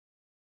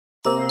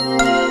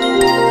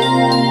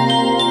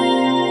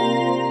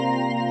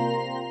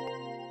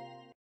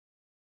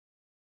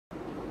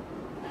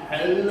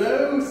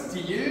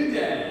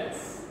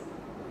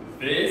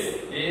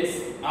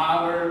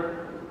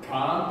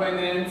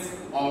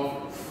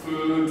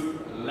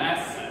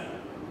lesson.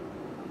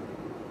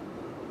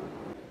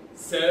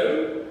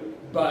 So,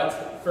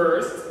 but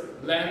first,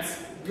 let's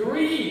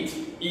greet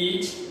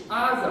each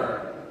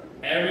other.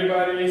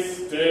 Everybody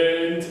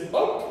stand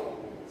up.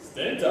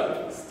 Stand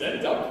up,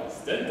 stand up,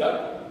 stand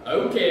up.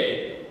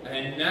 Okay,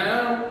 and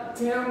now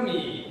tell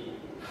me,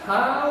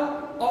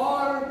 how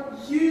are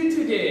you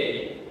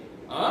today?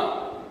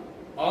 Huh?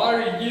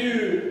 Are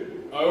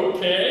you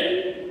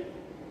okay?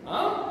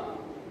 Huh?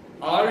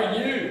 Are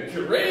you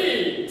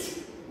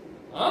great?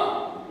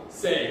 Huh?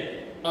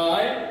 Say,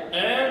 I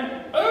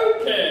am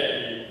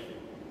okay.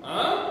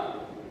 Huh?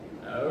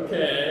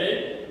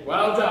 Okay,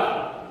 well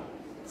done.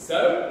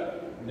 So,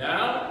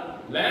 now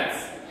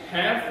let's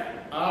have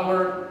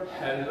our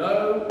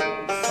hello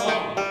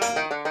song.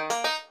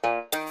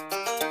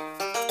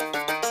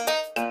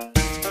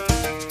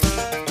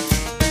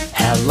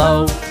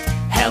 Hello,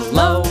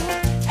 hello,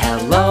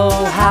 hello,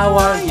 how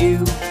are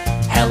you?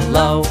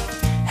 Hello,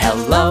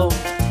 hello,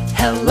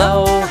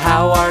 hello,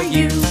 how are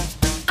you?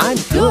 I'm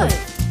good.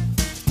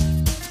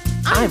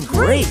 I'm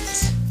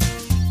great.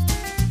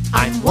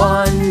 I'm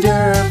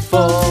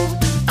wonderful.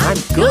 I'm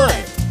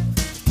good.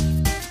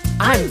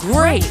 I'm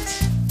great.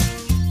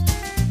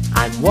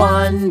 I'm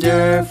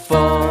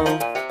wonderful.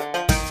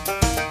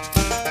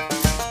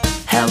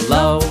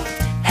 Hello,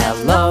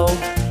 hello,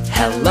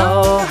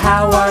 hello,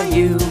 how are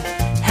you?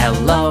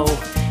 Hello,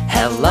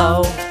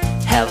 hello,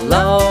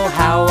 hello,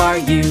 how are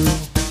you?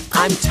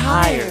 I'm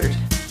tired.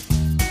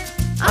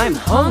 I'm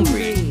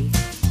hungry.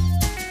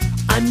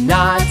 I'm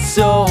not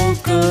so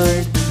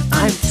good.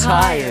 I'm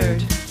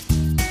tired.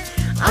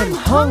 I'm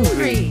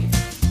hungry.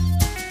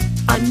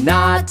 I'm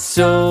not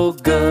so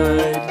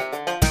good.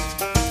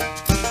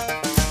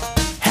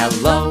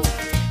 Hello,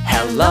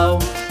 hello,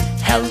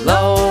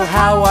 hello,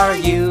 how are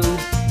you?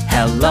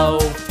 Hello,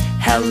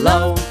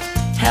 hello,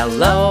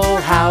 hello,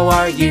 how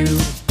are you?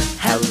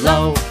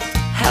 Hello,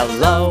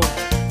 hello,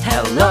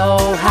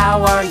 hello,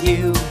 how are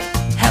you?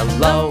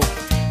 Hello,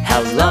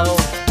 hello,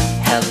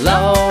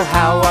 hello,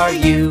 how are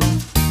you?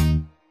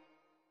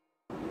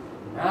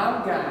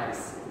 Now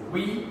guys,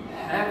 we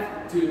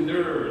have to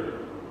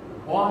learn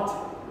what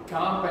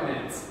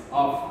components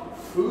of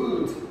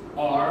food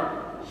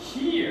are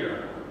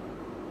here.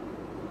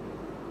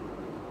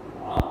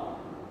 Huh?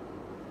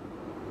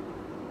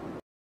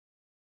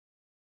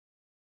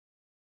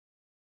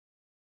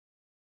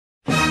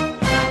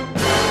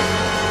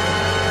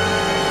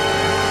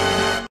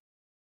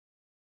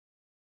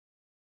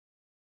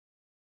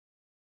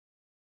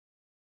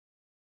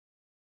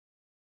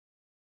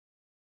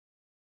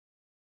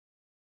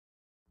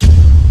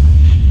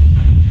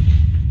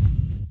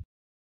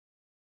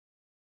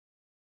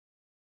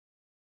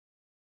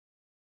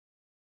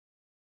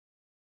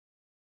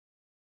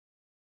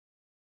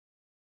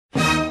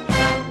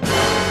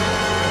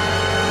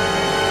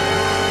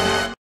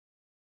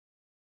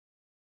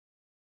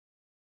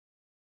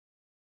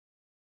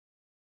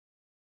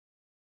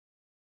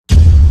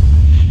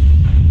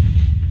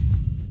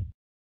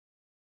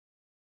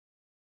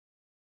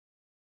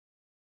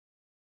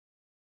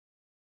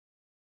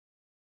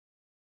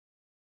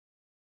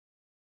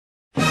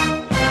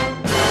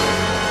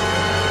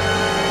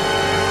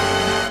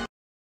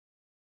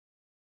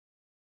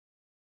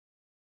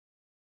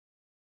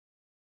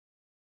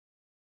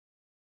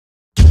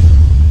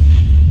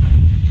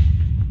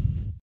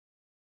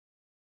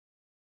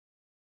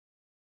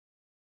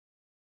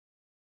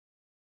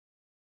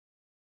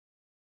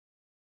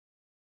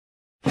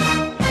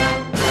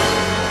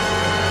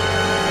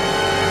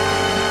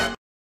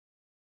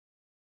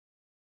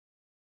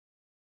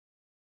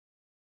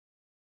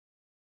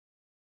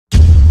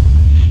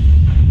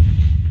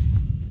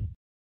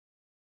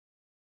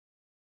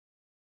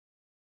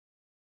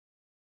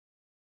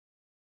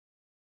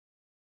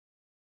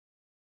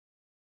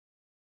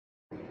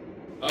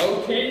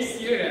 Okay,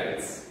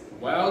 students,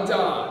 well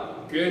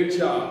done, good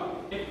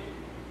job.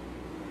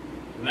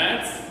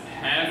 Let's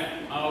have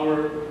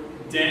our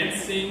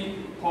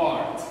dancing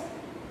part.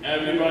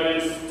 Everybody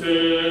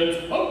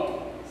stand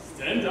up,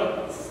 stand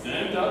up,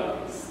 stand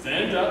up,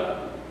 stand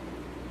up.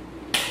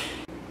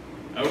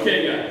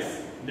 Okay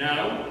guys,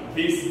 now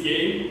this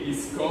game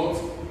is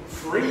called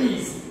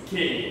freeze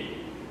game.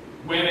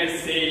 When I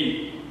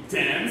say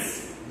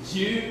dance,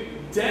 you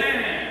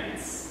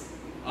dance.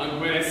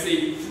 And when I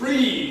say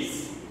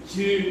freeze,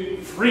 you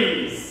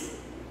freeze.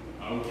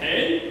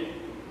 Okay?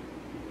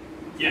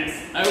 Yes,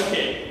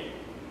 okay.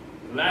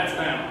 Let's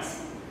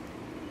bounce.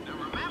 Now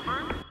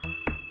remember,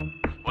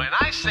 when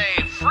I say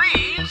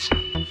freeze,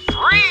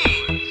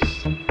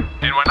 freeze.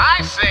 And when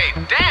I say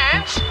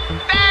dance,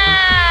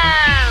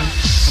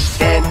 dance.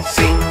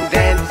 Dancing,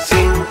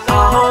 dancing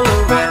all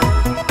around.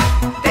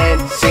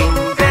 Dancing,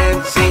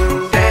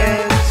 dancing,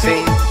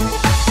 dancing.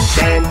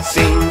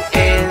 Dancing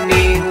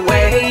any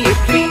way you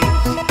please.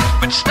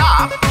 But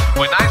stop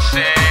when I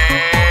say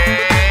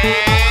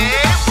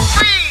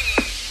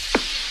freeze.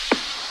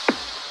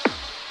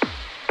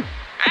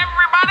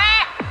 Everybody,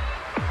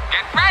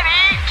 get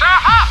ready to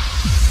hop.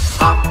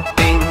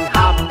 Hopping,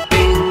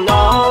 hopping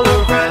all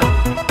around.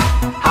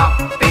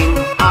 Hopping,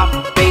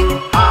 hopping,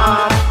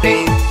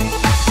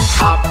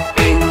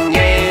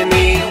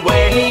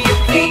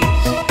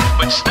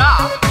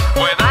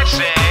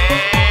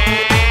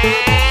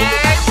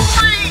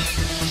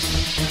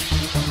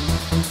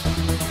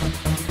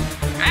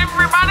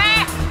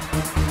 Everybody,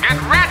 get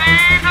ready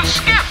to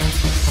skip.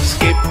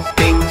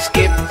 Skipping,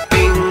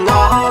 skipping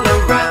all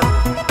around.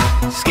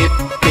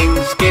 Skipping,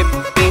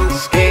 skipping,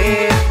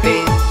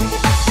 skipping.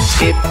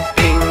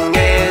 Skipping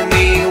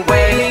any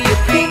way you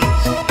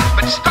please.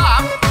 But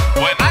stop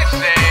when I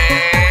say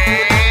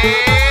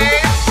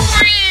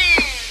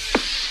freeze.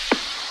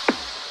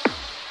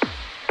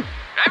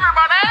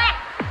 Everybody,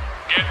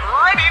 get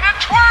ready to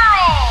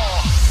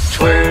twirl.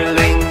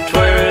 Twirling,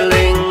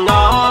 twirling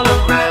all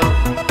around.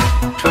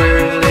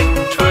 Twirling,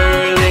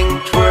 twirling,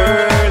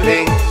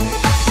 twirling.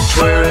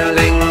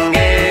 Twirling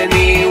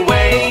any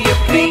way you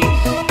please.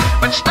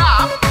 But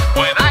stop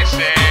when I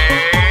say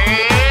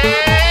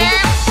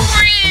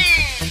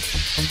freeze.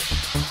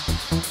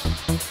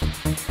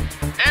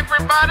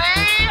 Everybody,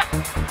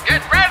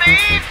 get ready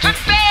to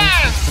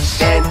dance.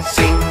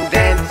 Dancing,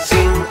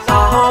 dancing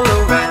all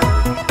around.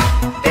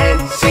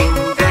 Dancing,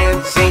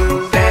 dancing,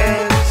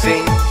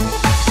 dancing.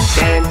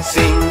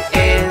 Dancing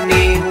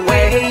any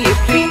way you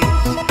please.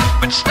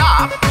 But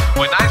stop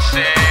when I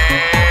say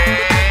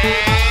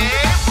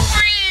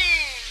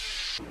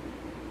freeze.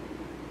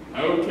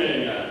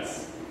 Okay,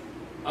 guys.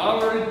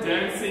 Our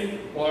dancing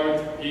part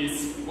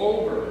is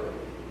over.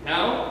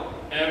 Now,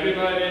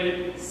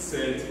 everybody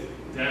sit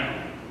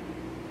down.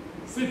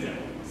 Sit down,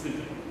 sit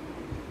down.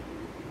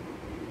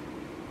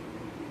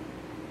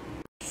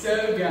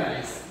 So,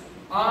 guys,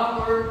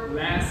 our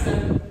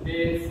lesson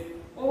is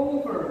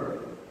over.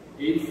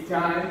 It's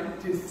time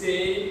to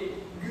say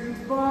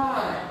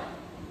goodbye.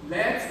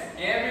 Let's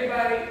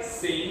everybody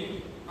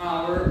sing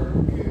our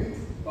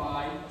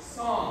goodbye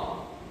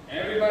song.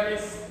 Everybody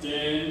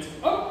stand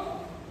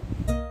up.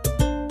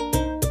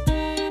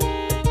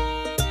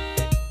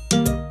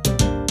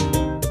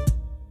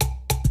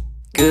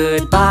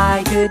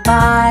 Goodbye,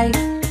 goodbye.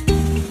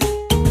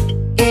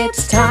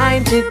 It's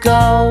time to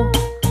go.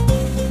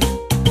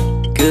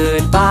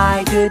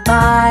 Goodbye,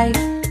 goodbye.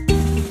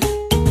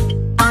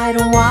 I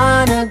don't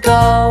wanna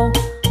go.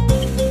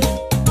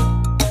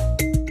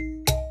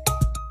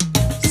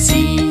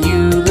 See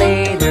you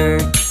later,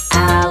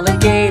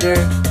 alligator.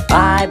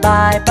 Bye,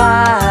 bye,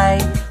 bye,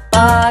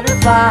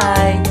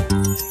 butterfly.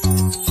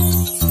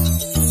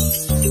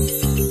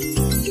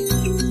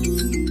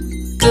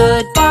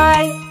 Goodbye.